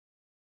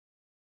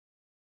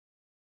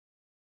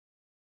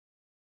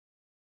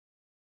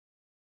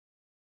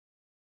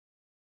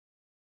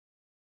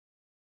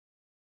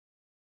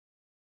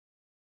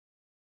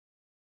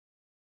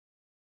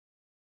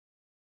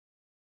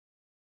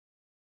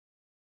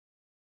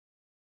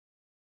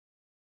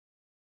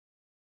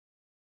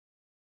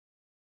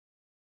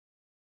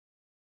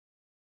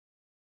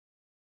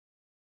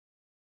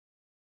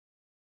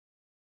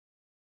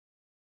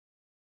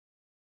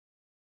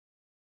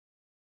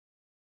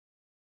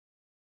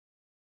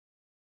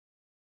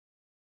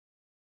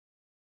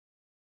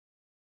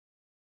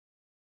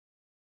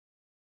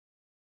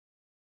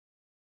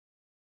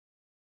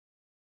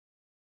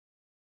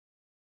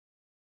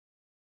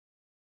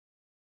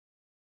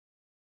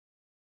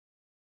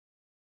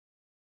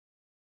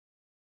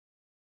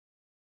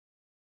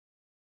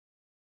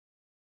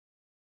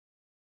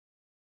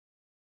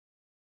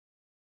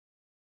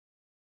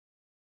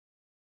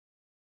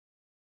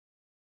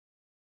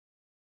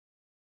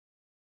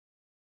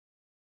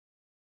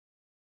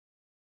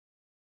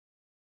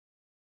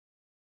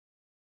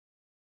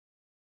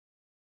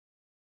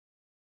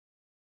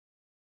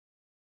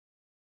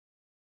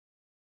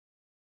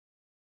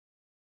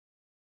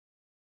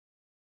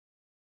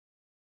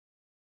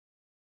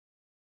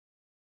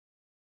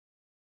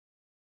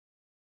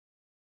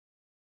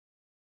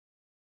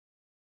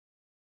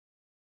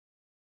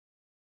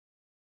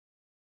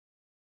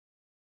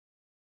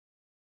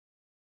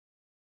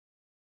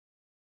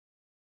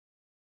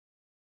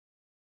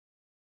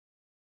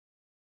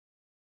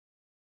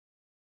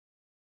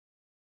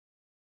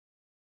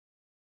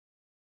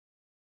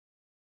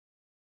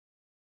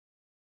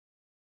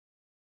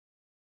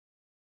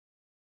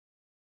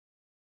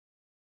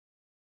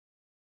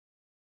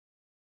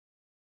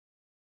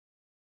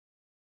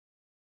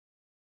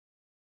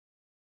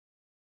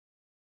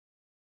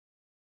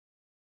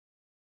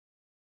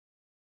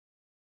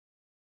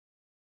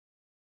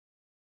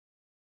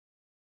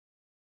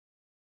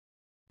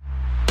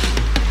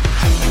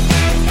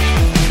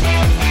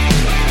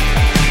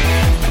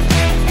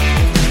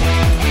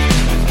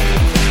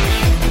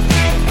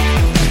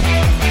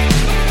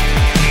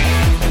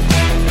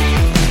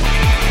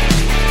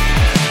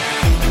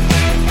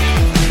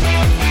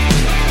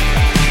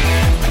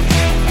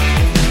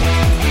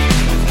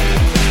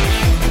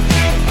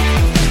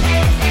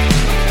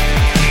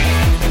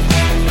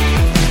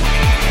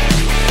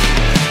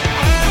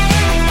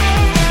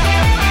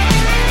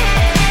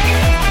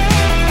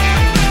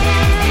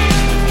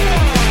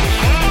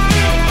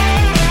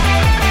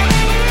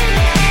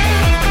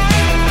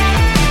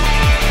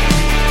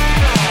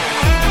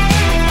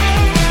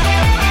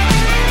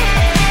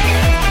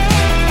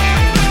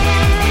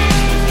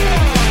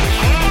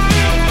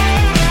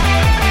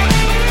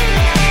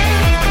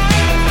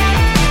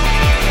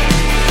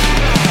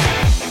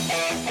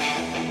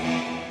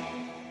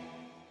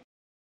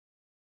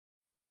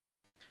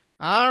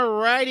All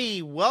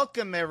righty.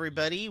 Welcome,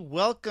 everybody.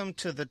 Welcome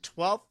to the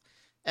 12th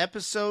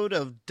episode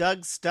of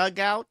Doug's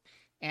Dugout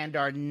and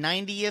our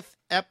 90th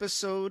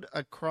episode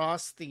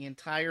across the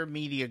entire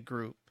media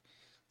group.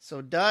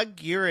 So, Doug,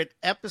 you're at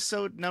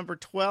episode number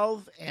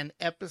 12 and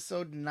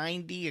episode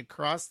 90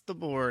 across the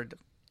board.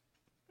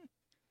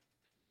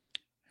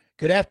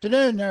 Good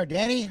afternoon there,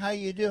 Danny. How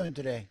you doing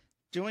today?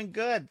 Doing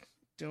good.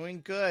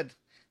 Doing good.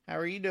 How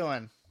are you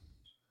doing?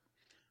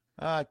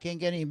 Can't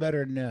get any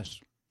better than this.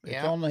 It's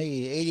Yeah.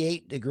 only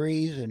 88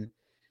 degrees and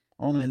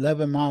only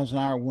 11 miles an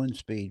hour wind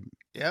speed.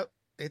 Yep.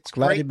 It's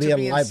Glad great to be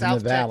alive in in the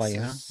South valley,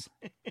 Texas.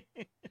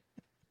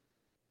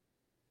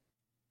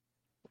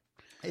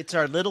 It's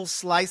our little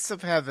slice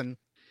of heaven.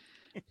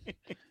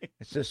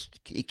 It's just,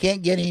 you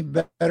can't get any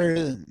better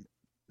than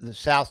the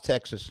South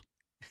Texas.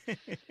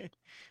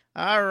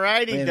 All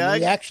righty, And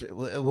Doug.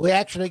 we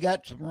actually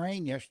got some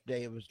rain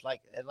yesterday.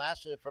 It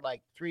lasted for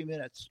like 3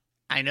 minutes.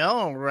 I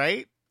know,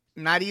 right?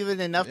 Not even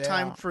enough Yeah.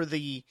 time for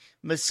the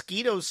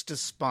mosquitoes to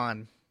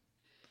spawn.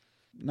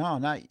 No,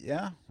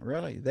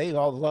 really. They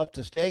all left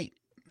the state.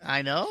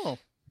 I know.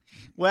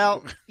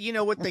 Well,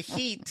 with the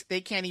heat,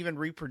 they can't even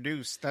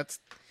reproduce. That's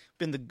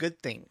been the good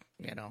thing,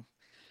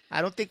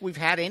 I don't think we've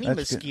had any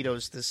That's good.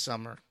 mosquitoes this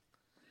summer.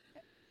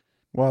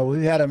 Well,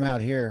 we've had them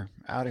out here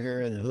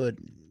in the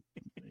hood.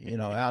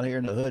 Out here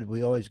in the hood,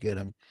 we always get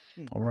them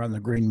around the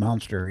green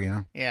monster,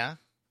 Yeah.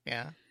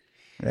 Yeah.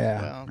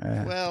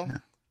 Well,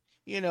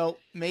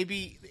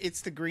 maybe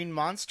it's the green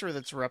monster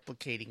that's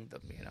replicating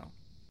them,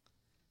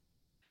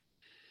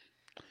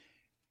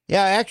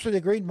 Yeah, actually,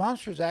 the green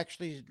monster's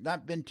actually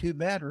not been too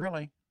bad,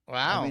 really.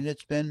 Wow. I mean,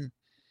 it's been,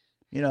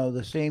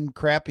 the same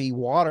crappy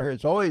water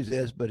as always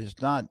is, but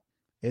it's not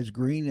as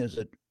green as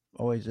it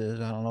always is.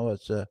 I don't know.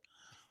 It's a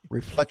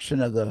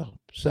reflection of the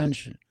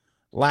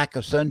lack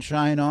of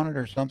sunshine on it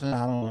or something.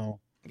 I don't know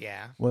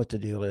Yeah. what the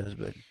deal is,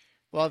 but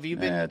Well, have you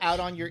been it's... out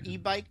on your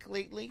e-bike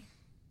lately?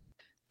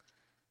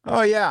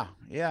 Oh, yeah.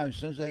 Yeah, as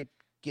soon as I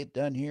get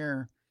done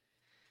here,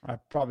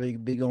 I'll probably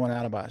be going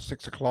out about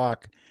 6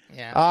 o'clock.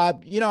 Yeah.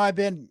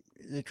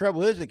 The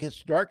trouble is it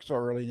gets dark so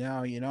early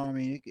now, I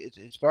mean,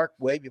 it's dark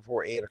way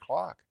before 8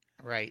 o'clock.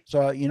 Right.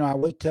 So, I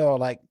wait till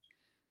like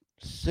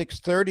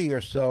 6:30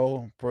 or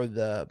so for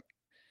the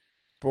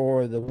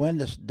wind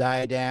to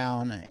die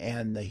down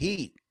and the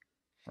heat,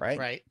 right?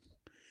 Right.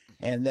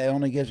 And that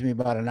only gives me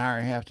about an hour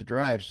and a half to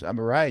drive. So I'm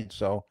a ride,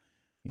 so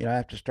I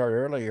have to start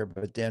earlier.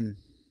 But then,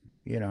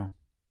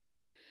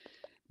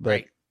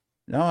 Right.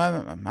 No,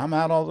 I'm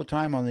out all the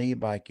time on the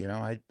e-bike.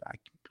 I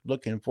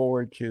looking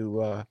forward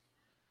to a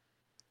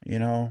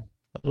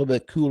little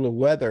bit cooler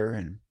weather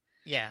and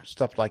Yeah.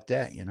 stuff like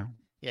that.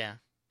 Yeah.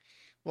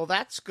 Well,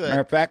 that's good.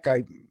 Matter of fact,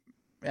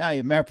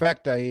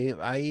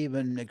 I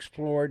even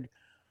explored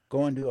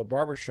going to a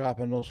barber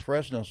shop in Los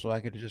Fresnos so I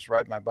could just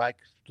ride my bike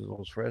to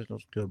Los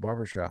Fresnos to a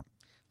barber shop.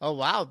 Oh,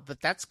 wow. But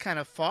that's kind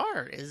of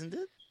far, isn't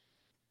it?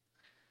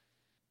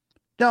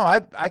 No,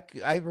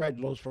 I ride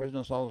Los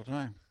Fresnos all the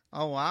time.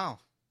 Oh, wow.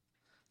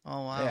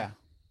 Oh, wow. Yeah.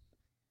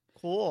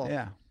 Cool.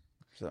 Yeah.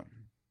 So,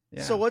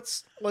 yeah. So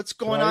what's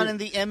going on in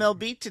the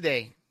MLB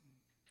today?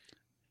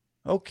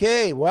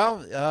 Okay.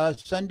 Well,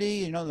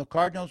 Sunday, the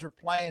Cardinals are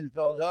playing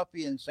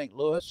Philadelphia and St.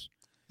 Louis.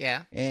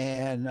 Yeah.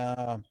 And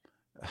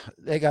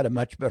they got a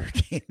much better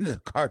team than the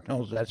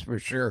Cardinals, that's for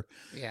sure.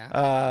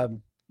 Yeah.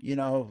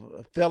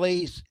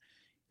 Phillies,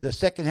 the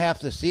second half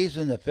of the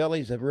season, the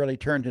Phillies have really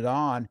turned it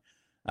on.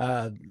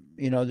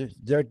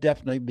 They'll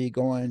definitely be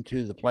going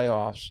to the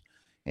playoffs,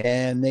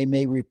 and they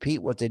may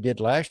repeat what they did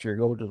last year,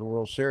 go to the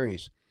World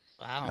Series.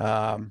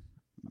 Wow.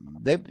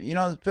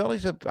 The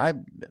Phillies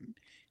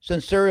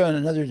since they're in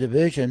another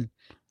division,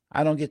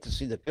 I don't get to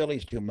see the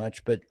Phillies too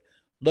much, but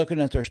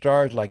looking at their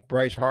stars like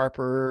Bryce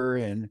Harper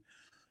and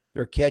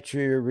their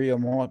catcher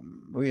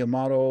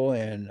Riamato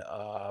and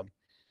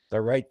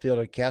their right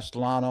fielder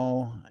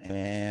Castellano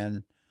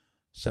and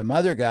some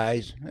other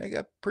guys, they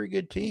got a pretty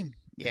good team.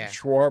 Yeah.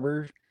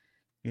 Schwarber,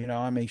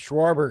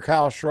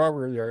 Kyle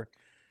Schwarber,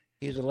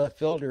 he's a left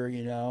fielder,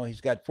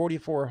 he's got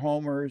 44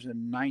 homers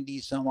and 90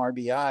 some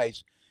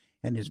RBIs,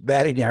 and his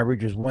batting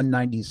average is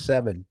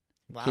 197.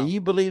 Wow. Can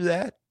you believe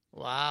that?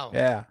 Wow.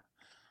 Yeah.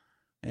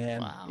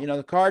 And, Wow.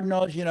 The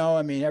Cardinals,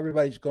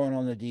 everybody's going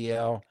on the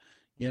DL,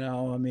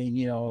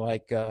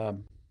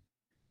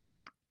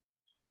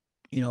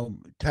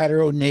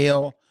 Tyler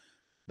O'Neill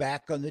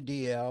back on the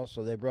DL.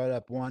 So they brought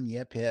up Juan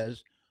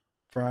Yepez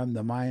from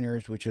the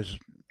minors,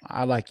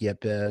 I like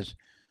Yepez.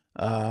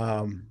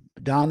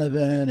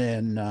 Donovan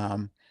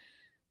and,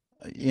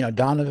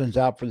 Donovan's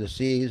out for the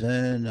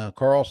season.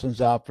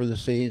 Carlson's out for the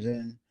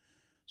season.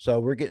 So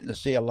we're getting to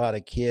see a lot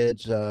of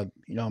kids.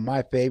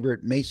 My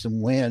favorite,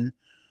 Mason Wynn,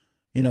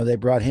 they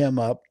brought him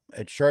up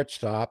at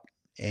shortstop,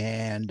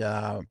 and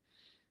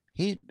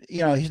he's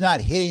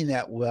not hitting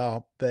that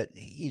well, but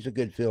he's a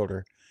good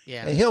fielder.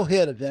 Yeah. And he'll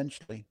hit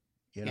eventually,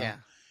 Yeah.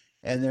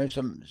 And there's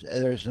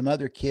some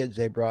other kids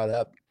they brought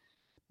up,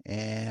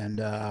 and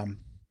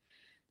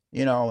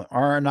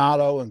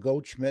Arenado and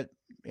Goldschmidt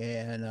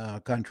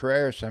and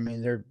Contreras. I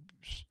mean, they're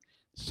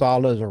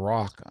solid as a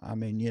rock.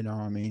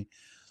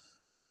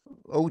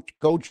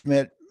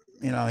 Schmidt,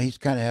 he's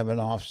kind of having an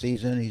off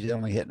season. He's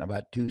only hitting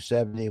about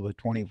 270 with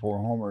 24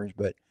 homers,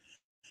 but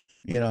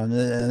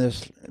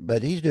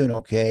but he's doing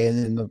okay. And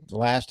then the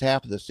last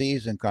half of the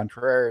season,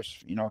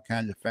 Contreras,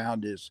 kind of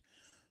found his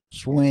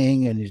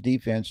swing and his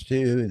defense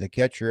too. And the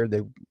catcher,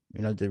 they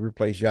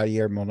replaced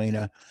Yadier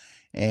Molina,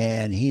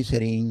 and he's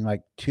hitting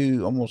like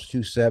almost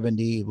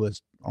 270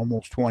 with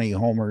almost 20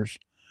 homers.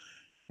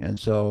 And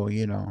so,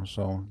 and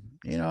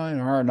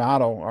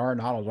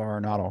Arenado's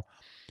Arenado.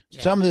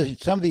 Yeah. Some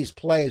of these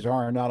plays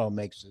Arenado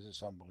makes is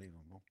just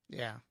unbelievable.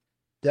 Yeah.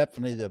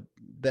 Definitely the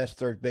best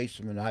third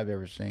baseman I've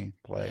ever seen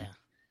play. Yeah.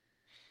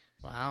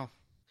 Wow.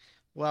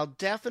 Well,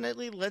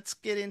 definitely let's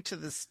get into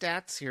the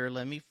stats here.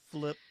 Let me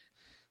flip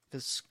the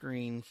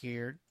screen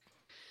here.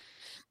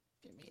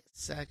 Give me a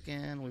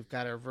second. We've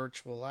got our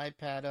virtual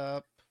iPad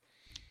up.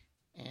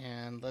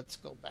 And let's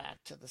go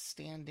back to the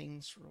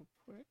standings real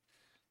quick.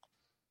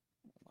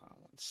 Hold on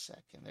 1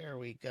 second. There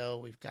we go.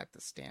 We've got the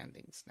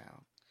standings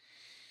now.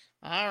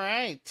 All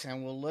right.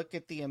 And we'll look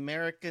at the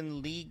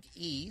American League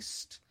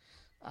East.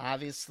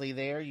 Obviously,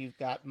 there you've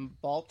got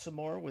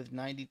Baltimore with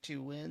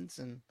 92 wins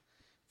and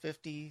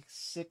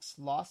 56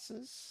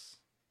 losses.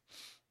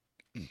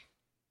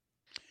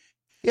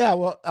 Yeah,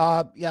 well,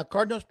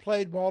 Cardinals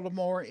played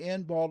Baltimore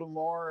in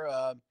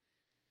Baltimore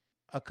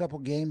a couple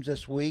games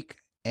this week,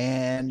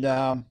 and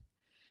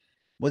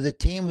with a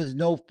team with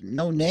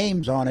no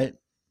names on it,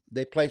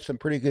 they played some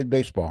pretty good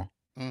baseball.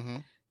 Mm-hmm.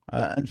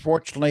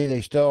 Unfortunately,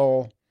 they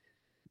still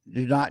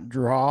do not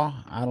draw.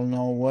 I don't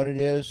know what it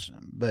is,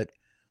 but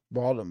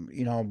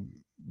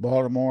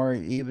Baltimore,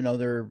 even though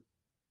they're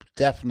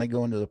definitely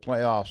going to the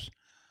playoffs,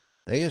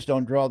 they just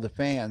don't draw the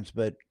fans.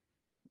 But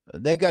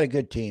they got a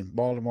good team.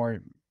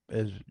 Baltimore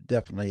is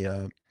definitely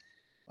a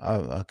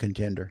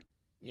contender.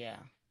 Yeah.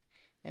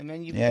 And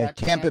then you've got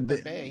Tampa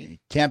Bay.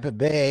 Tampa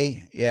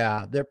Bay,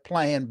 yeah, they're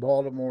playing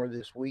Baltimore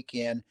this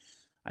weekend.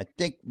 I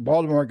think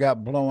Baltimore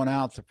got blown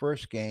out the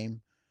first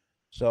game.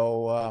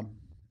 So,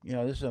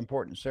 this is an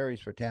important series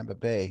for Tampa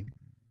Bay.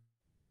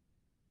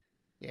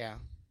 Yeah.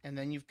 And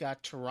then you've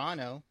got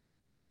Toronto.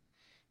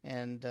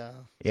 And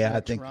I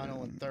think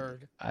Toronto in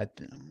third.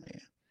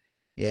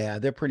 Yeah,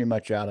 they're pretty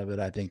much out of it.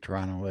 I think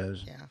Toronto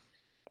is. Yeah.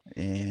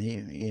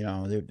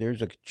 And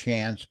there's a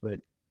chance, but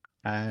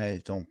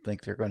I don't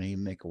think they're going to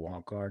even make a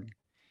wild card.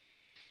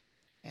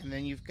 And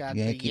then you've got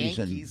the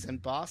Yankees and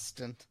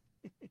Boston.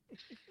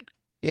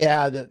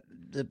 Yeah, the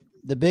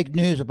big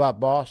news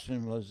about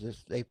Boston was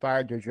this: they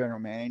fired their general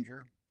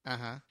manager.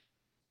 Uh-huh.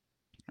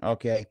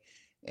 Okay,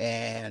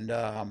 and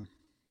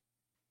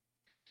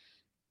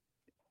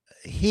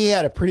he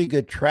had a pretty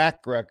good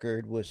track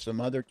record with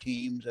some other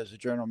teams as a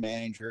general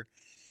manager,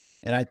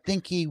 and I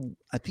think he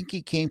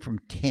came from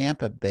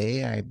Tampa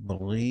Bay, I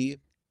believe,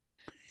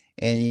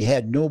 and he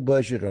had no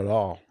budget at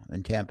all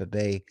in Tampa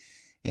Bay,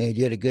 and he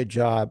did a good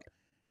job,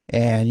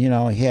 and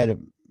he had a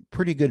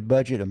pretty good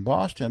budget in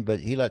Boston, but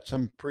he let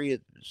some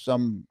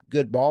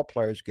good ball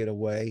players get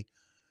away,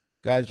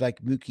 guys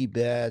like Mookie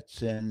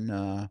Betts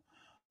and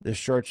the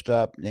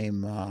shortstop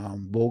named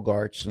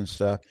Bogarts and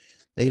stuff.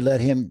 They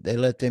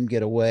let them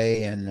get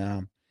away,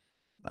 and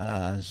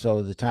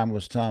so the time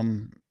was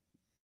come.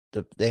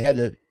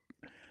 The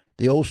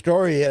old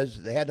story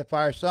is they had to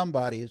fire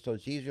somebody, so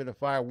it's easier to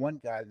fire one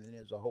guy than it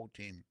is a whole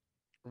team.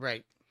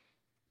 Right.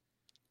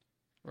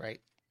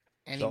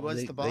 And so he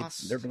was the boss.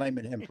 They're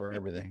blaming him for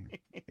everything.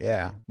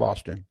 Yeah,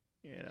 Boston.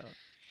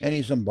 And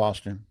he's in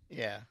Boston.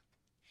 Yeah.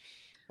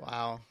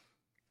 Wow.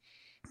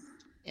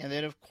 And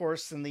then, of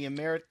course, in the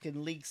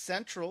American League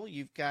Central,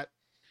 you've got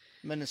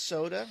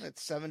Minnesota at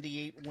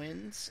 78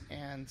 wins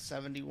and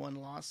 71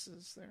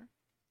 losses there.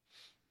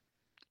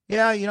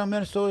 Yeah,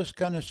 Minnesota's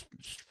kind of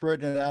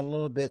spreading it out a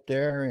little bit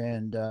there,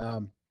 and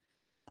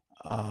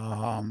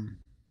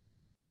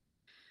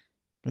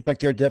looks like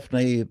they're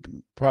definitely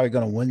probably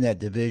going to win that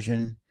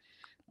division.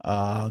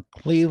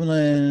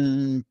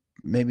 Cleveland,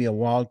 maybe a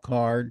wild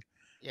card.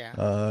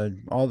 Yeah.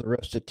 All the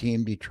rest of the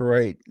team,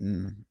 Detroit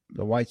and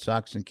the White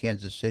Sox and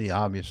Kansas City,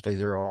 obviously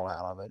they're all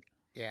out of it.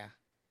 Yeah.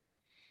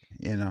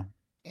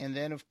 And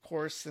then, of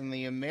course, in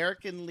the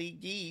American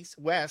League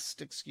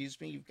West,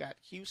 you've got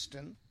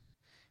Houston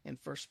in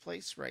first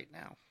place right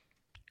now.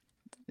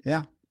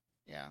 Yeah.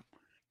 Yeah.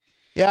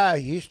 Yeah,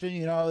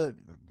 Houston,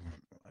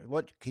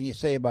 what can you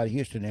say about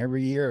Houston?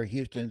 Every year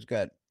Houston's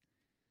got,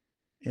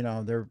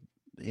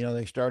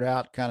 they start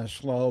out kind of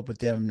slow, but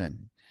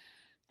then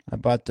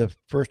about the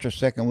first or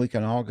second week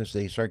in August,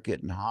 they start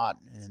getting hot,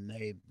 and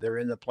they're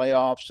in the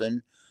playoffs,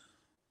 and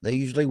they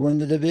usually win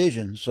the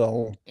division.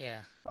 So,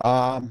 yeah.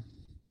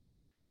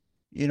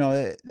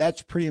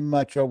 That's pretty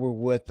much over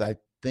with, I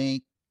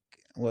think.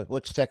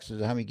 What's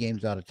Texas? How many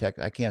games out of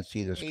Texas? I can't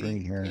see the screen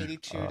here.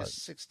 82 to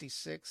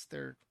 66.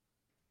 They're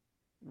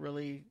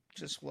really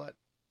just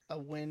a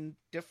win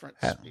difference.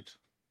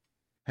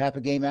 Half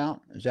a game out?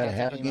 Is that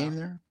half a game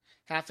there?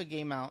 Half a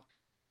game out.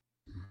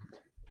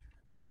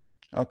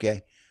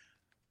 Okay.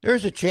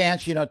 There's a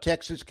chance,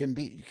 Texas can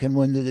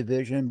win the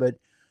division, but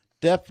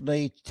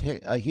definitely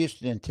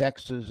Houston and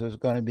Texas is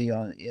going to be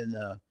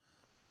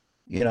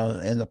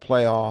in the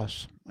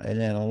playoffs, and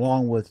then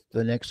along with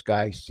the next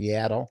guy,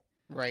 Seattle.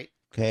 Right.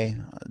 Okay,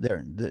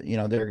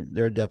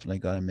 they're definitely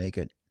going to make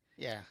it.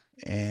 Yeah.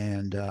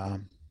 And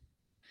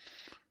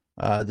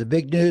the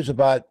big news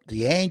about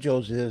the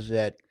Angels is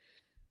that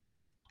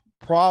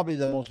probably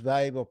the most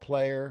valuable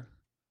player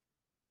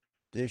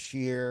this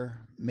year,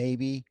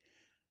 maybe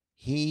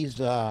he's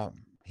out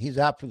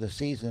for the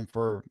season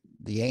for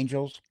the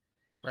Angels,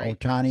 Right.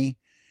 Otani,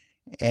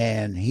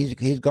 and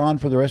he's gone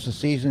for the rest of the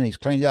season. He's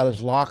cleaned out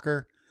his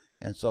locker,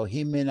 and so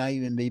he may not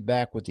even be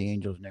back with the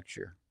Angels next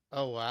year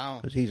Oh, wow.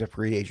 because he's a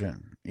free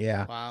agent.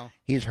 Yeah, Wow.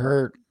 he's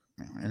hurt,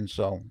 and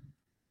so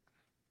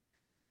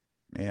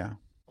yeah.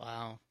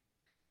 Wow.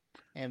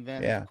 And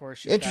then, Yeah. of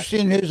course, you've got.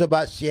 Interesting news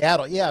about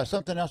Seattle. Yeah,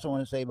 something else I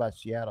want to say about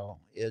Seattle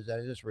is I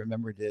just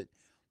remembered that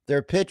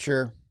their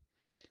pitcher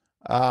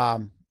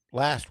um,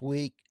 last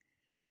week,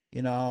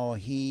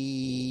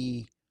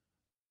 he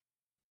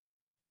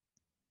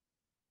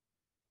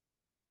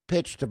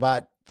pitched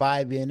about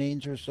 5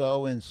 innings or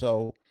so, and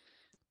so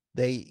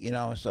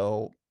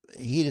so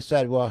he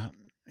decided, well,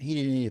 he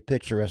didn't need to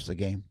pitch the rest of the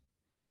game,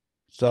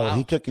 so he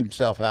Wow. took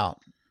himself out.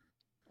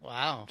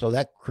 Wow. So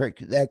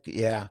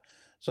yeah.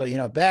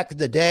 So back in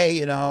the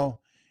day,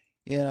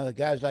 the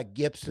guys like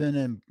Gibson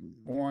and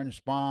Warren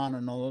Spahn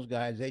and all those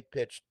guys, they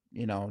pitched,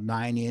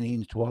 9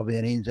 innings, 12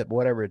 innings,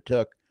 whatever it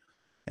took.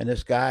 And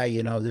this guy,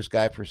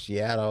 for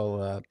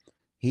Seattle,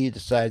 he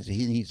decides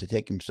he needs to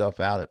take himself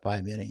out at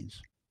 5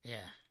 innings.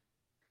 Yeah.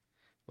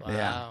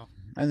 Yeah. Wow.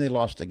 And they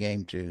lost the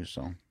game too.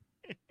 So,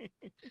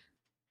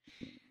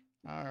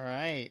 All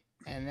right.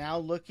 And now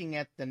looking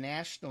at the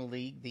National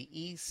League, the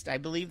East, I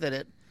believe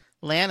that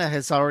Atlanta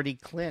has already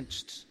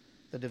clinched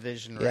the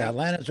division, right? yeah,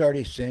 Atlanta's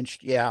already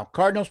cinched. Yeah.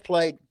 Cardinals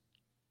played,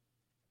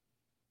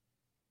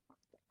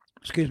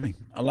 excuse me,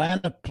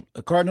 the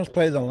Cardinals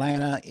played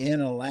Atlanta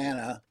in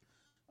Atlanta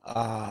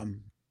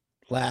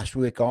last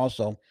week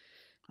also.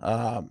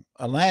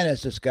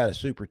 Atlanta's just got a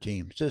super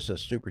team. It's just a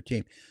super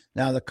team.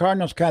 Now the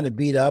Cardinals kind of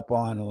beat up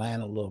on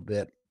Atlanta a little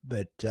bit,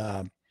 but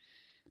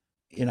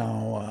you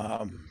know,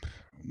 um,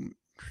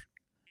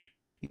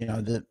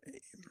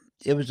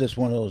 it was just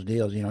one of those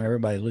deals.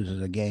 Everybody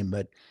loses a game,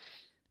 but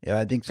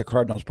I think the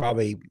Cardinals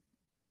probably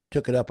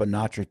took it up a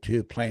notch or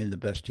two, playing the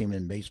best team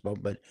in baseball.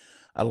 But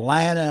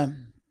Atlanta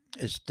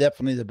is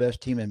definitely the best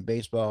team in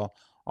baseball.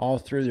 All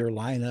through their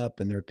lineup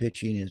and their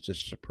pitching is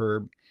just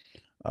superb.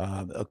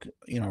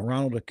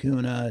 Ronald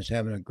Acuna is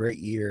having a great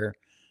year,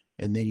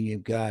 and then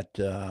you've got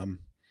their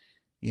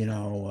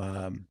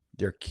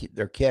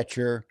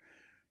catcher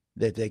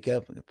that they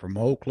got from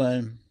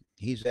Oakland.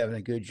 He's having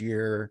a good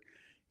year,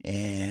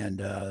 and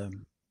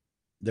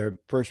their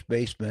first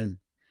baseman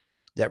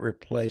that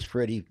replaced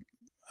Freddie,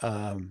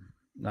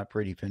 not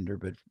Freddie Fender,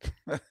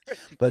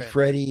 but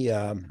Freddie.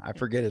 I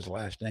forget his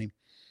last name,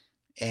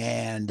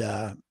 and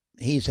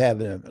he's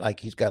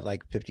he's got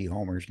like 50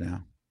 homers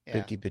now, Yeah.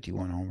 50,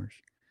 51 homers.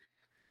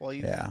 Well,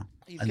 you've and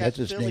got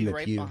Philly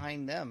right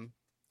behind them.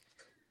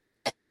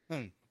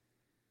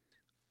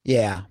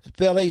 Yeah, the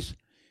Phillies,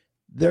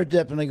 they're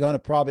definitely going to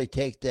probably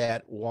take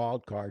that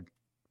wild card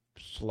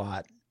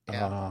slot.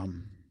 Yeah.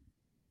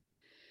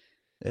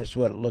 That's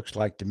what it looks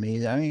like to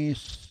me. I mean,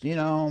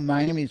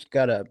 Miami's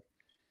got a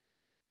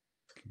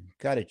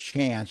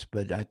chance,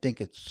 but I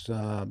think it's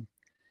I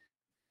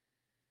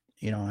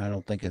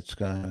don't think it's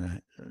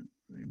gonna.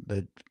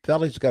 But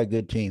Philly's got a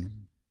good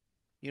team.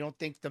 You don't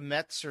think the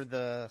Mets or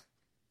the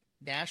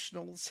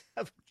Nationals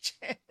have a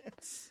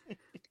chance?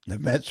 The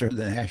Mets or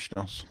the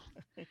Nationals?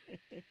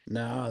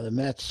 No, the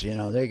Mets.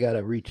 They got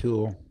to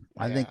retool.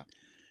 I think.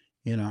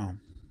 And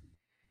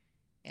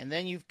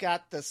then you've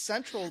got the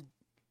Central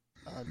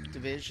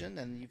Division,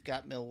 and you've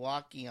got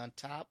Milwaukee on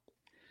top.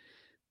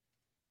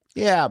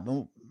 Yeah,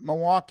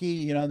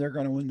 Milwaukee. They're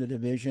going to win the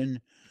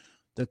division.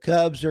 The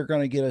Cubs are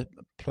going to get a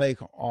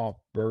playoff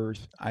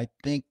berth.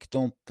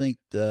 Don't think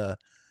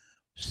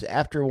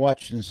after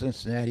watching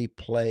Cincinnati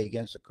play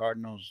against the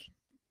Cardinals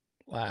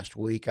last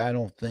week, I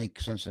don't think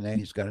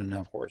Cincinnati's got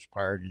enough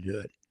horsepower to do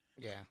it.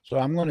 Yeah. So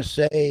I'm going to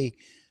say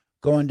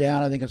going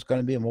down, I think it's going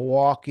to be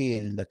Milwaukee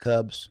and the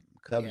Cubs.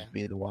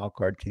 Be the wild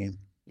card team.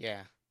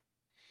 Yeah.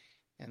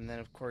 And then,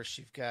 of course,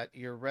 you've got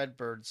your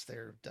Redbirds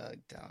there, Doug,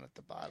 down at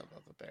the bottom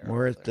of the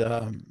barrel.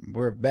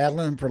 We're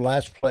battling for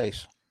last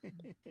place. It's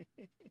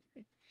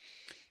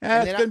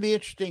going to be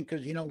interesting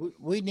because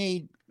we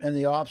need in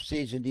the off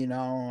season.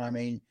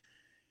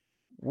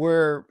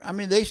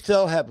 They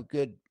still have a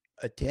good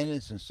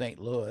attendance in St.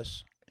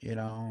 Louis.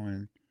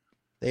 And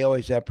they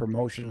always have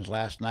promotions.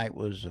 Last night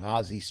was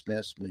Ozzie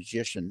Smith's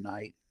Magician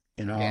Night.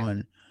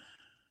 And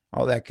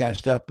all that kind of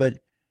stuff.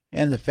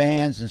 And the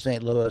fans in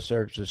St. Louis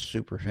are just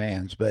super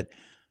fans. But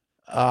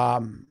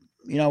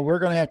we're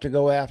going to have to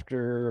go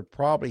after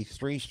probably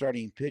 3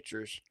 starting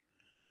pitchers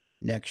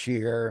next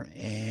year,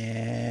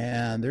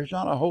 and there's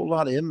not a whole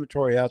lot of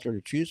inventory out there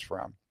to choose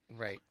from.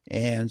 Right.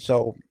 And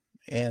so,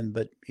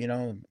 but we're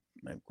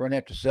going to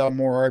have to sell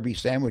more RB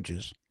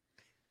sandwiches.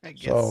 I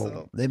guess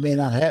so. They may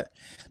not have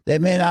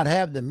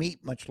the meat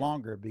much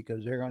longer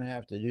because they're going to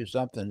have to do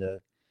something to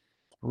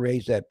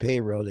raise that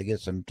payroll to get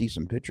some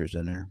decent pitchers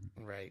in there.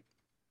 Right.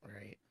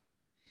 Right.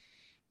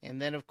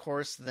 And then, of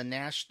course, the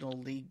National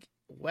League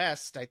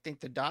West, I think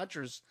the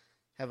Dodgers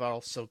have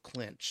also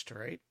clinched,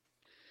 right?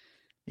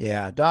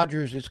 Yeah,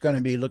 Dodgers. Looks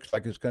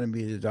like it's going to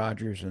be the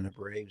Dodgers and the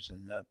Braves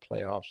in the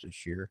playoffs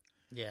this year.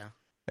 Yeah.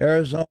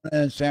 Arizona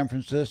and San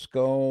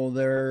Francisco.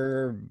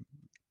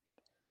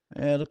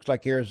 It looks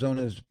like is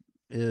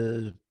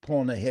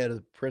pulling ahead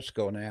of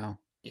Frisco now.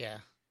 Yeah.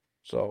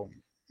 So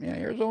yeah,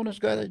 Arizona's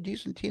got a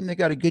decent team. They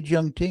got a good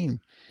young team.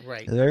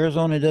 Right.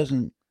 Arizona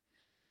doesn't.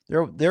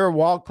 They're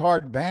wild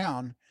card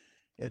bound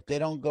if they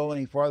don't go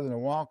any farther than a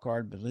wild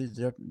card. But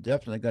they're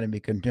definitely going to be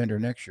contender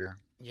next year.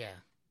 Yeah.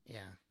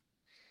 Yeah.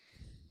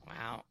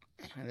 Wow.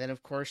 And then,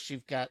 of course,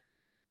 you've got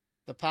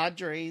the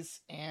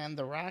Padres and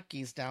the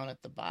Rockies down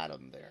at the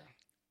bottom there.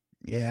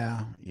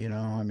 Yeah,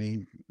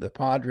 the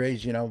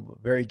Padres,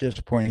 very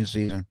disappointing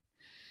season.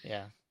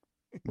 Yeah.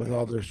 With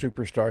all their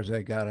superstars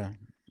they got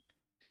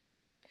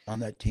on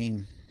that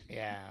team.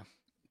 Yeah,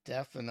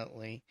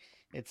 definitely.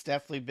 It's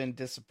definitely been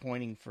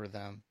disappointing for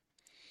them.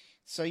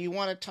 So you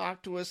want to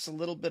talk to us a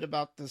little bit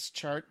about this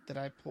chart that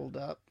I pulled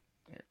up?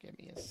 Here, give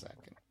me a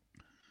second.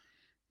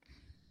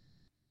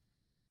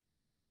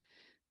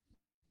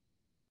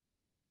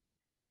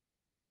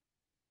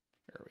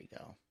 There we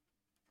go.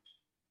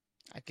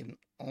 I can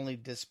only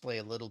display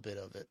a little bit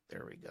of it.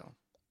 There we go.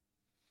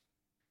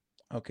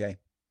 Okay.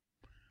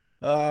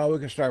 We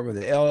can start with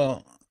the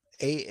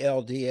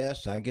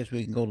ALDS. I guess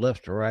we can go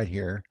left to right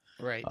here.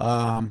 Right.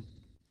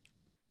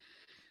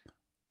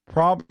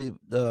 Probably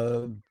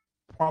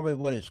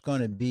what it's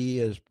going to be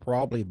is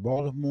probably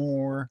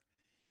Baltimore,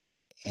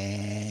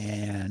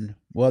 and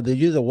they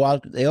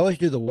always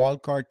do the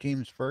wild card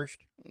teams first.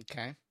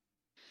 Okay.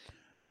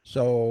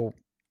 So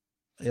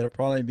it'll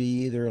probably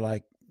be either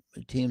like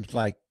teams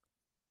like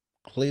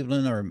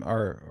Cleveland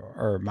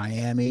or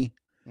Miami.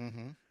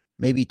 Mm-hmm.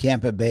 Maybe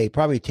Tampa Bay.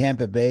 Probably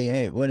Tampa Bay.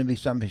 Hey, wouldn't it be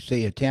something to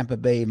see a Tampa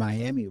Bay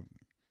Miami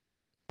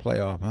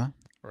playoff, huh?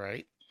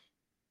 Right.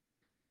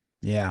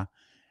 Yeah.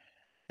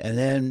 And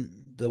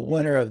then the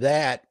winner of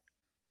that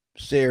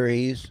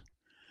series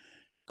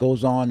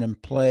goes on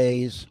and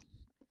plays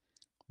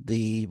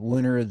the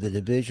winner of the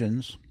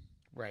divisions.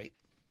 Right.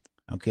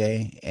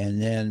 Okay.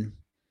 And then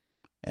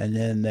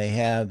they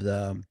have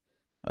the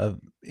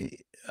and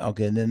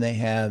then they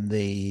have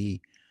the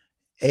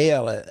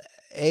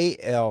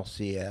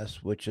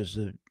ALCS, which is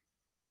the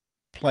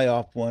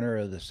playoff winner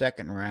of the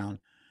second round.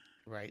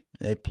 Right.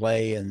 They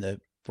play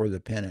for the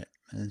pennant,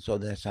 and so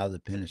that's how the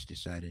pennant's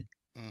decided.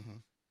 Mm-hmm.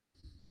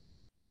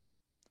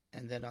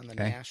 And then on the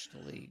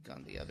National League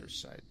on the other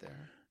side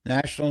there.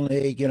 National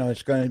League,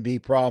 it's going to be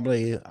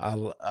probably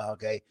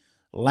okay.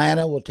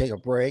 Atlanta will take a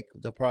break.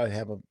 They'll probably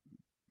have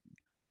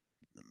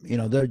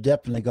they're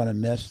definitely going to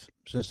miss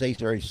since they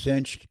already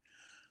cinched.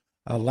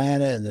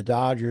 Atlanta and the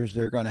Dodgers,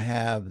 they're going to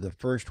have the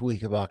first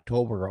week of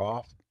October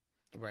off.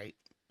 Right.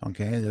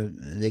 Okay,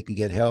 they can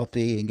get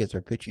healthy and get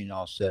their pitching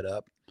all set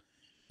up,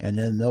 and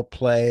then they'll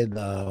play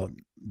the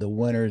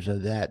winners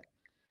of that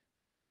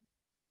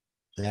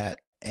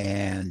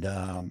and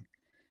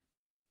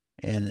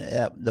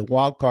the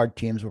wild card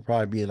teams will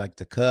probably be like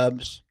the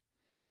Cubs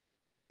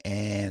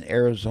and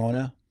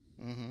Arizona.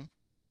 Mm-hmm.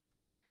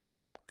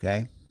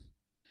 Okay,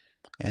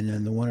 and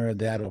then the winner of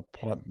that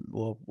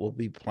will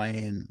be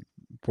playing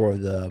for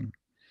the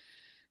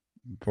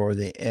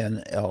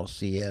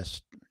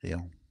NLCS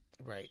deal.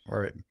 Right.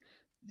 Or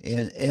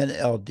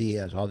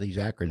NLDS, all these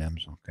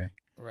acronyms, okay?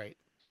 Right.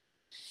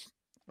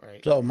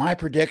 Right. So my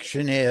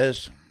prediction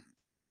is,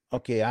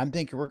 I'm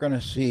thinking we're going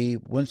to see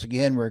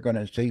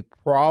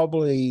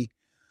probably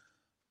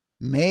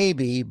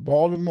maybe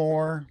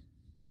Baltimore,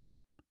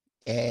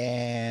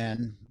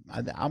 and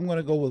I'm going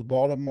to go with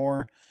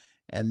Baltimore,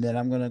 and then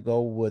I'm going to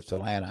go with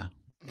Atlanta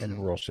in the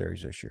World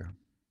Series this year.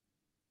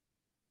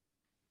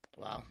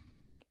 Wow.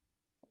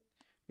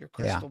 Your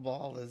crystal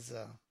ball is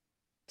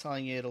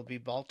telling you it'll be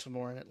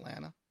Baltimore and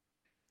Atlanta.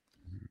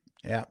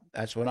 Yeah,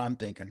 that's what I'm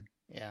thinking.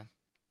 Yeah.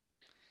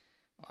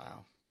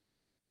 Wow.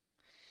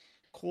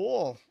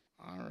 Cool.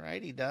 All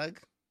righty, Doug.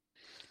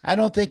 I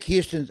don't think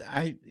Houston's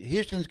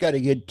got a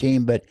good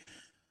team, but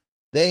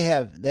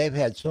they've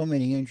had so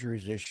many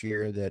injuries this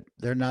year that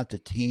they're not the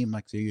team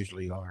like they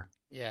usually are.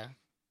 Yeah.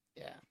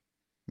 Yeah.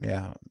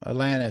 Yeah.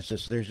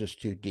 Atlanta's they're just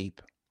too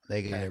deep.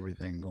 They get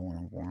everything going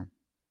on for them.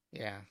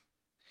 Yeah.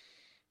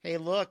 Hey,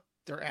 look,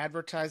 they're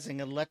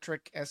advertising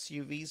electric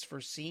SUVs for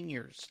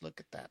seniors. Look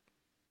at that.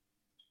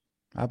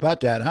 How about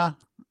that, huh?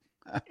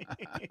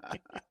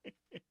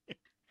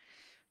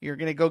 You're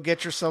going to go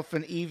get yourself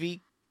an EV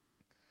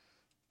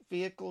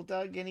vehicle,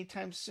 Doug,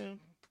 anytime soon?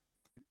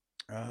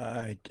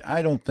 I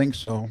don't think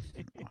so.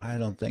 I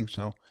don't think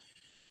so.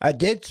 I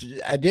did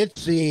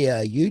see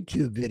a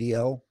YouTube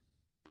video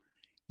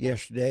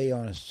yesterday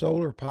on a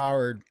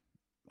solar-powered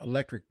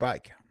electric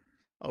bike.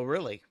 Oh,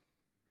 really?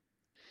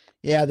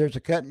 Yeah, there's a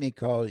company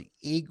called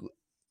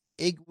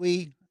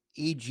Egwi,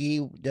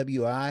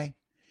 EGWI,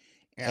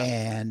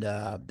 and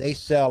they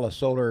sell a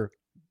solar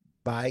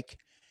bike,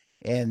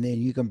 and then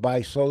you can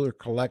buy solar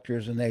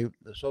collectors, and the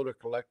solar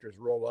collectors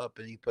roll up,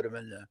 and you put them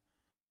in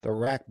the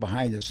rack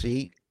behind the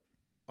seat.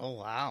 Oh,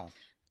 wow.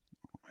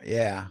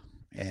 Yeah,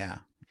 yeah,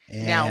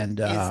 Now, and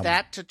is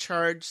that to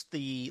charge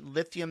the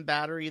lithium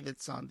battery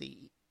that's on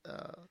the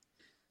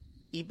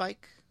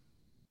e-bike?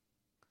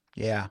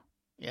 yeah,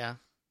 Yeah.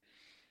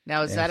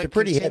 Now, is yeah. that It's a a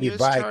pretty heavy continuous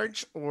bike.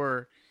 charge,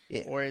 or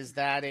Yeah. is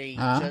that a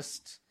Huh?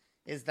 just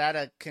is that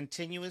a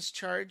continuous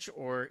charge,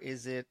 or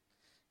is it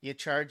you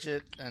charge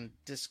it and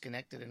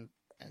disconnect it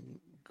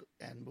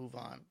and move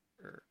on,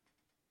 or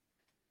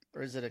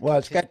is it a Well,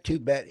 it's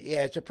continu? got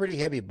Yeah, it's a pretty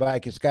heavy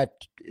bike. It's got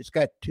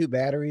two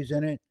batteries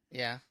in it.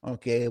 Yeah.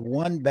 Okay,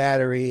 one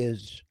battery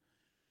is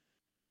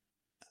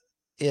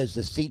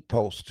the seat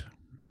post.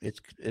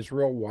 It's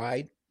real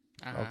wide.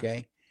 Uh huh.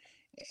 Okay,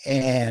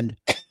 and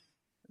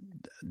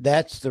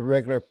that's the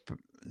regular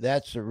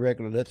that's the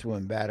regular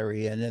lithium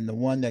battery, and then the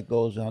one that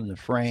goes on the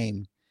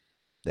frame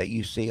that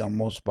you see on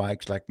most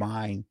bikes like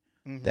mine,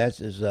 Mm-hmm.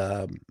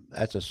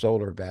 that's a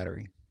solar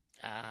battery.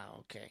 Ah,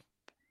 okay.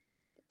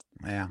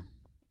 Yeah,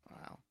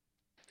 Wow.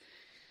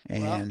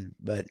 Well, and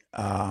but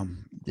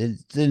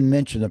didn't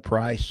mention the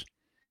price,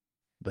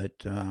 but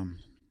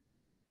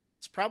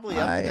it's probably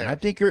up I I there.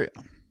 think you're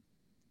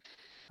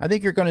I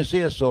think you're going to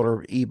see a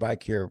solar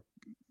e-bike here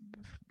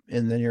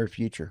in the near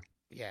future.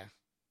 Yeah.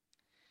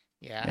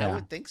 Yeah, I Yeah,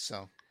 would think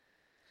so.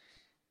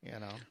 You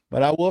know.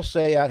 but I will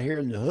say out here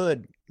in the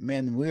hood,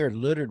 man, we are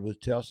littered with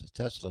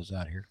Teslas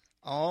out here.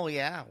 Oh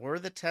yeah, we're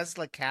the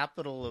Tesla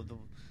capital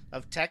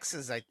of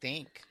Texas, I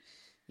think.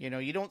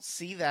 You don't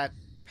see that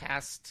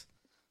past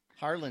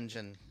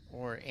Harlingen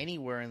or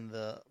anywhere in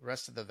the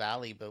rest of the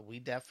valley, but we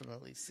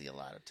definitely see a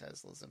lot of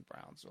Teslas in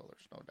Brownsville.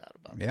 There's no doubt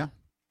about Yeah. that.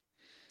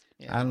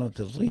 You I don't know, know if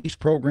the lease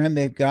program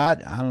they've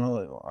got. I don't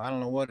know. I don't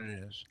know what it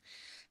is.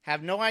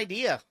 have no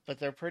idea, but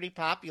they're pretty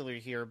popular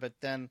here. But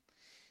then,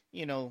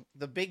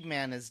 the big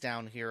man is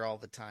down here all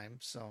the time,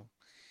 so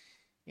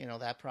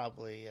that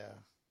probably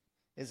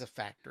is a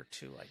factor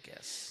too, I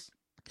guess.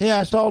 Yeah,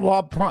 I saw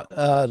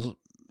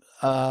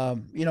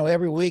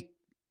every week.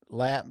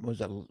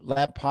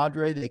 Lab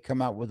Padre. They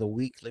come out with a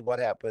weekly what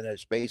happened at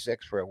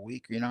SpaceX for a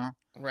week.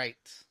 Right.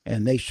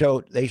 And they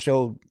showed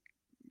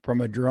from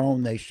a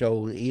drone. They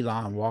showed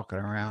Elon walking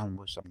around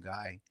with some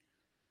guy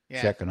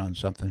Yeah. checking on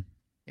something.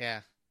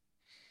 Yeah.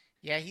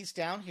 Yeah, he's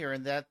down here,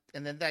 and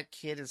then that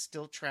kid is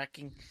still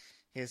tracking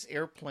his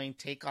airplane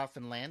takeoff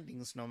and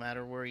landings no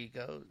matter where he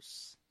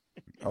goes.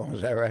 Oh,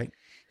 is that right?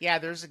 Yeah,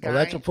 there's a Well,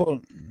 that's a guy.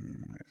 full.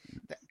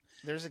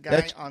 There's a guy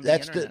That's on the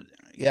that's the. internet.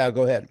 Yeah,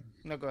 go ahead.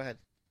 No, go ahead.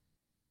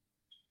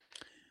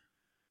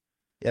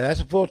 Yeah,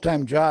 that's a full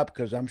time job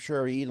because I'm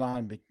sure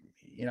Elon,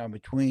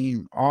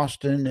 between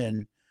Austin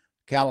and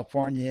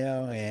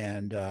California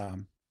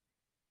and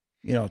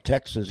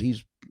Texas,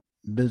 he's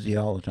busy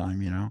all the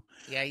time.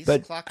 Yeah, he's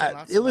But clocking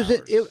lots it of was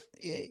it, hours.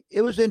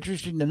 it was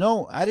interesting to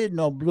know. I didn't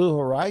know Blue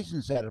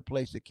Horizons had a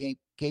place at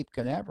Cape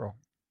Canaveral.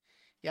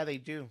 Yeah, they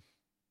do.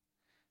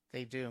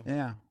 They do.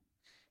 Yeah,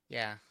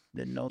 Yeah.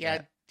 didn't know Yeah,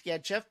 that. yeah.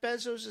 Jeff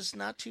Bezos is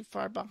not too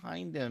far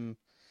behind him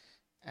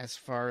as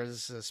far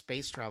as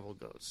space travel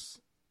goes.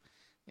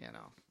 You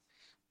know,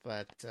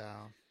 but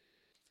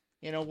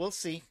we'll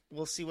see.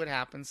 We'll see what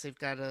happens. They've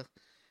got a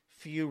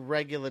few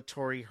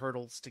regulatory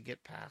hurdles to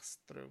get past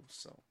through,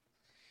 so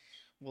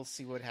we'll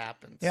see what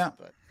happens. Yeah,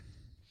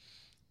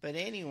 But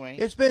anyway,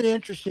 it's been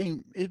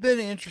interesting. It's been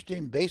an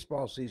interesting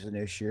baseball season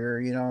this year.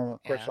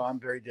 Of course, yeah, I'm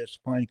very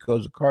disappointed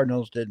because the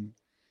Cardinals didn't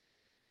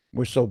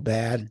were so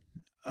bad.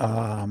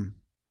 Um,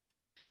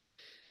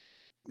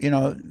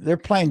 they're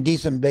playing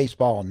decent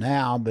baseball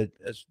now, but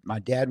as my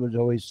dad would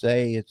always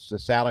say, it's the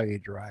salary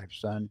drive,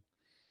 son.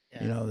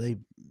 You yeah, know,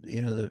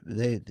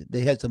 they,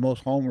 they had the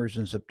most homers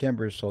in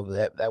September, so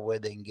that way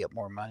they can get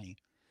more money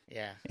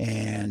yeah,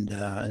 and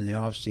in the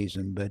off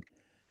season. But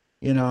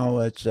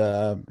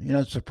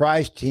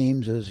surprise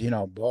teams is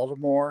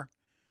Baltimore,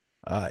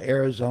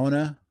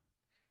 Arizona,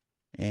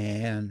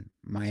 and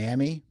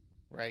Miami.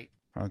 right,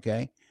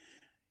 Okay,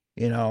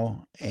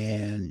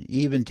 and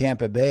even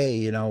Tampa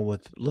Bay,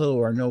 with little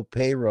or no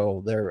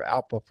payroll, they're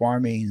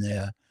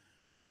outperforming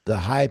the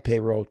high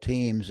payroll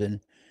teams, and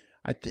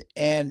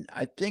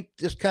I think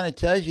this kind of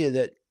tells you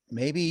that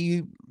maybe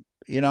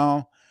you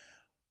know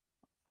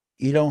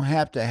you don't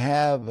have to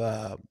have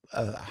a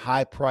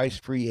high price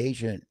free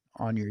agent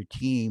on your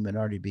team in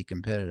order to be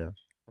competitive.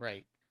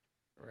 right,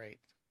 right.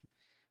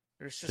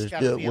 There's just Just got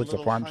to do it be a with the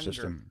little farm hunger.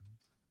 system.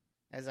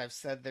 As I've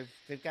said,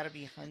 they've got to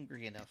be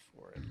hungry enough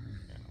for it.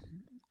 You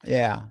know.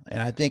 Yeah,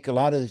 and I think a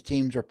lot of the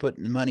teams are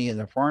putting money in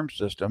the farm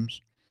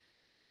systems.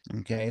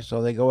 Okay,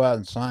 so they go out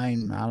and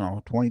sign, I don't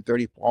know, 20,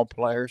 30 ball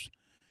players,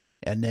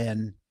 and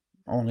then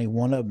only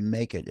one of them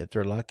make it if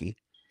they're lucky.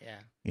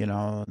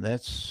 Yeah,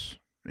 That's,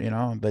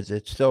 but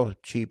it's still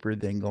cheaper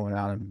than going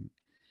out and,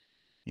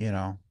 you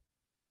know,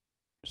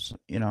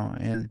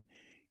 and,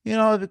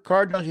 the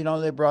Cardinals,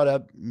 they brought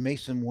up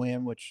Mason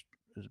Wynn, which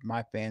is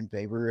my fan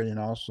favorite, and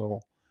also,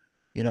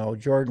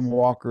 Jordan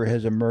Walker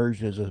has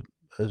emerged as a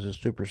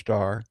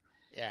superstar,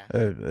 yeah,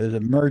 as an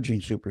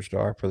emerging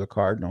superstar for the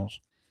Cardinals.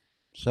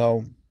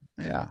 So,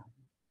 yeah.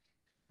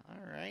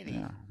 righty.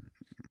 Yeah.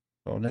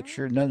 So next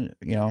year, none,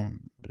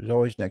 there's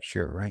always next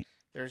year, right?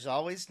 There's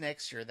always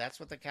next year. That's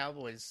what the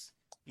Cowboys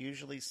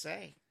usually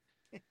say.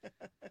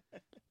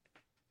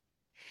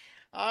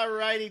 All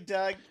righty,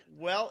 Doug.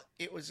 Well,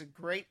 it was a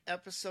great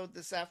episode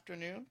this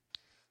afternoon.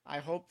 I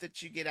hope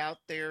that you get out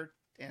there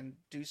and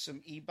do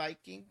some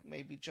e-biking,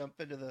 maybe jump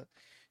into the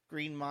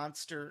Green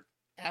Monster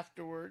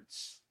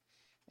afterwards.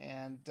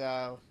 And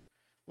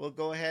we'll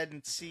go ahead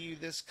and see you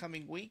this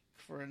coming week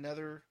for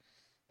another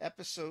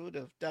episode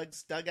of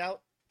Doug's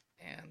Dugout.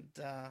 And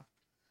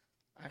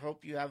I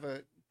hope you have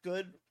a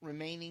good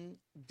remaining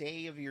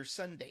day of your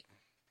Sunday.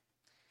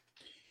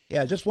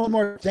 Yeah, just one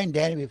more thing,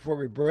 Danny, before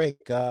we break.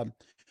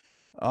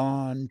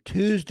 On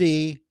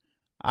Tuesday,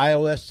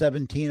 iOS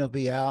 17 will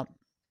be out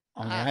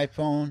on the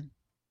iPhone.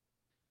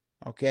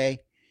 Okay.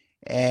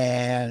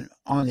 And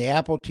on the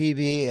Apple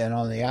TV and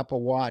on the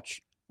Apple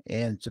Watch.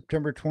 And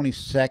September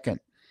 22nd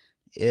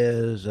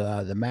is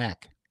the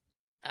Mac.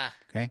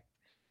 Okay.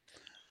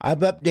 I've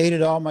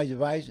updated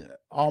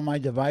all my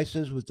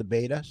devices with the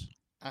betas.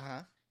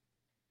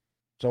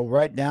 So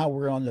right now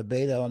we're on the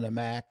beta on the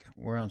Mac.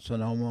 We're on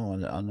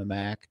Sonoma on the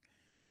Mac.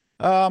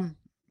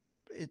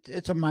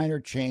 It's a minor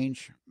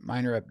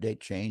update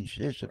change.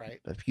 There's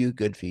a few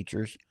good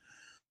features.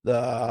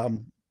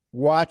 The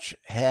watch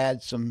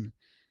had some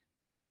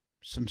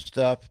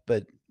stuff,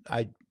 but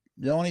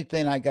the only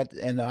thing I got,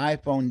 and the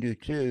iPhone do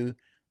too.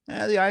 The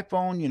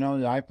iPhone, the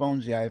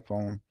iPhone's the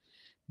iPhone,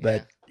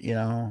 but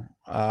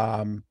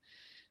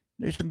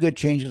there's some good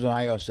changes on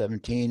iOS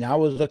 17. I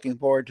was looking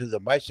forward to the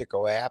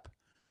bicycle app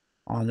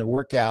on the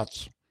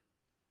workouts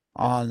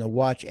on the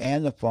watch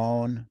and the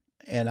phone,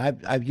 and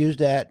I've used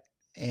that,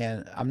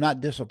 and I'm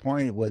not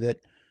disappointed with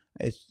it.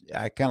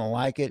 I kind of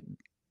like it,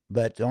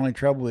 but the only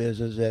trouble is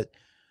that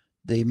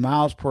the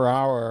miles per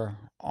hour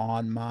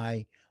on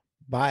my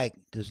bike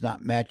does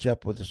not match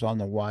up with what's on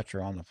the watch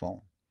or on the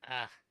phone.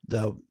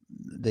 The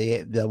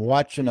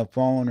watch and the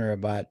phone are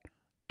about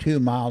 2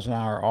 miles an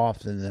hour off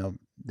than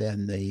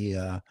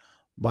the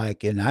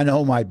bike, and I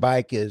know my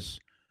bike is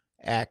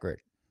accurate.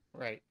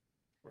 Right.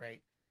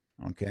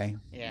 Okay.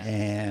 Yeah.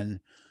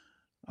 And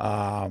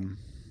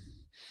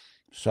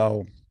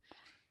so,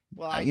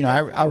 well,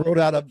 I wrote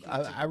out a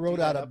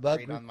bug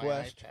request on my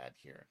iPad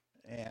here,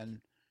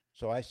 and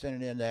so I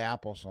sent it into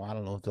Apple. So I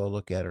don't know if they'll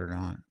look at it or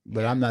not.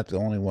 But I'm not the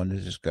only one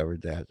who's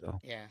discovered that,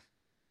 though.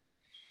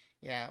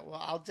 Yeah.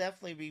 Well, I'll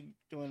definitely be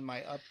doing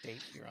my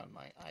update here on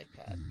my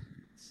iPad.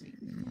 Let's see.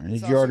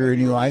 Did you order a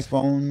new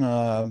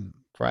iPhone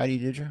Friday?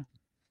 Did you?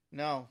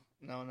 No.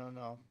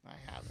 I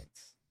haven't.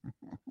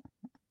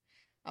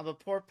 I'm a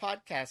poor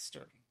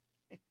podcaster.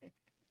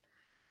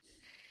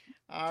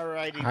 All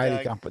righty,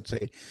 highly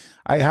compensated.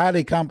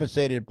 Highly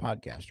compensated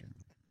podcaster.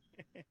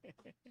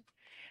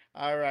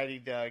 All righty,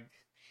 Doug.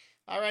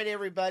 All right,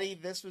 everybody.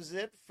 This was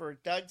it for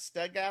Doug's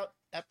Dugout,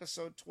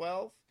 episode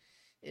 12.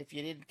 If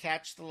you didn't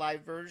catch the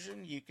live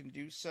version, you can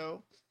do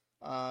so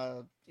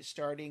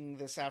starting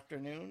this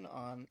afternoon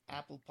on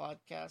Apple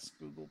Podcasts,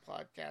 Google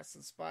Podcasts,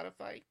 and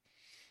Spotify.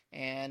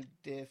 And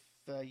if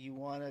you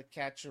want to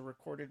catch a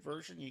recorded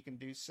version, you can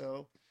do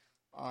so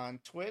on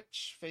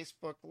Twitch,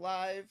 Facebook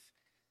Live,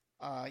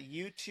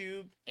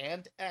 YouTube,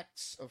 and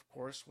X. Of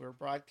course, we're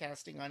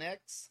broadcasting on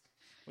X.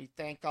 We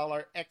thank all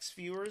our X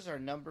viewers. Our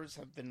numbers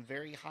have been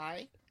very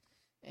high.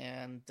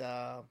 And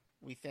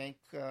we thank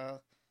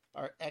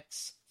our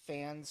X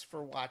fans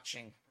for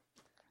watching.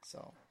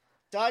 So,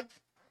 Doug,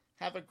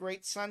 have a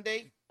great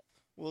Sunday.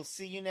 We'll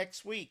see you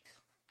next week.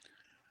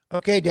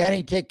 Okay,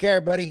 Danny. Take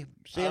care, buddy.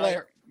 See you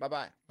later.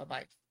 Bye-bye.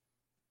 Bye-bye.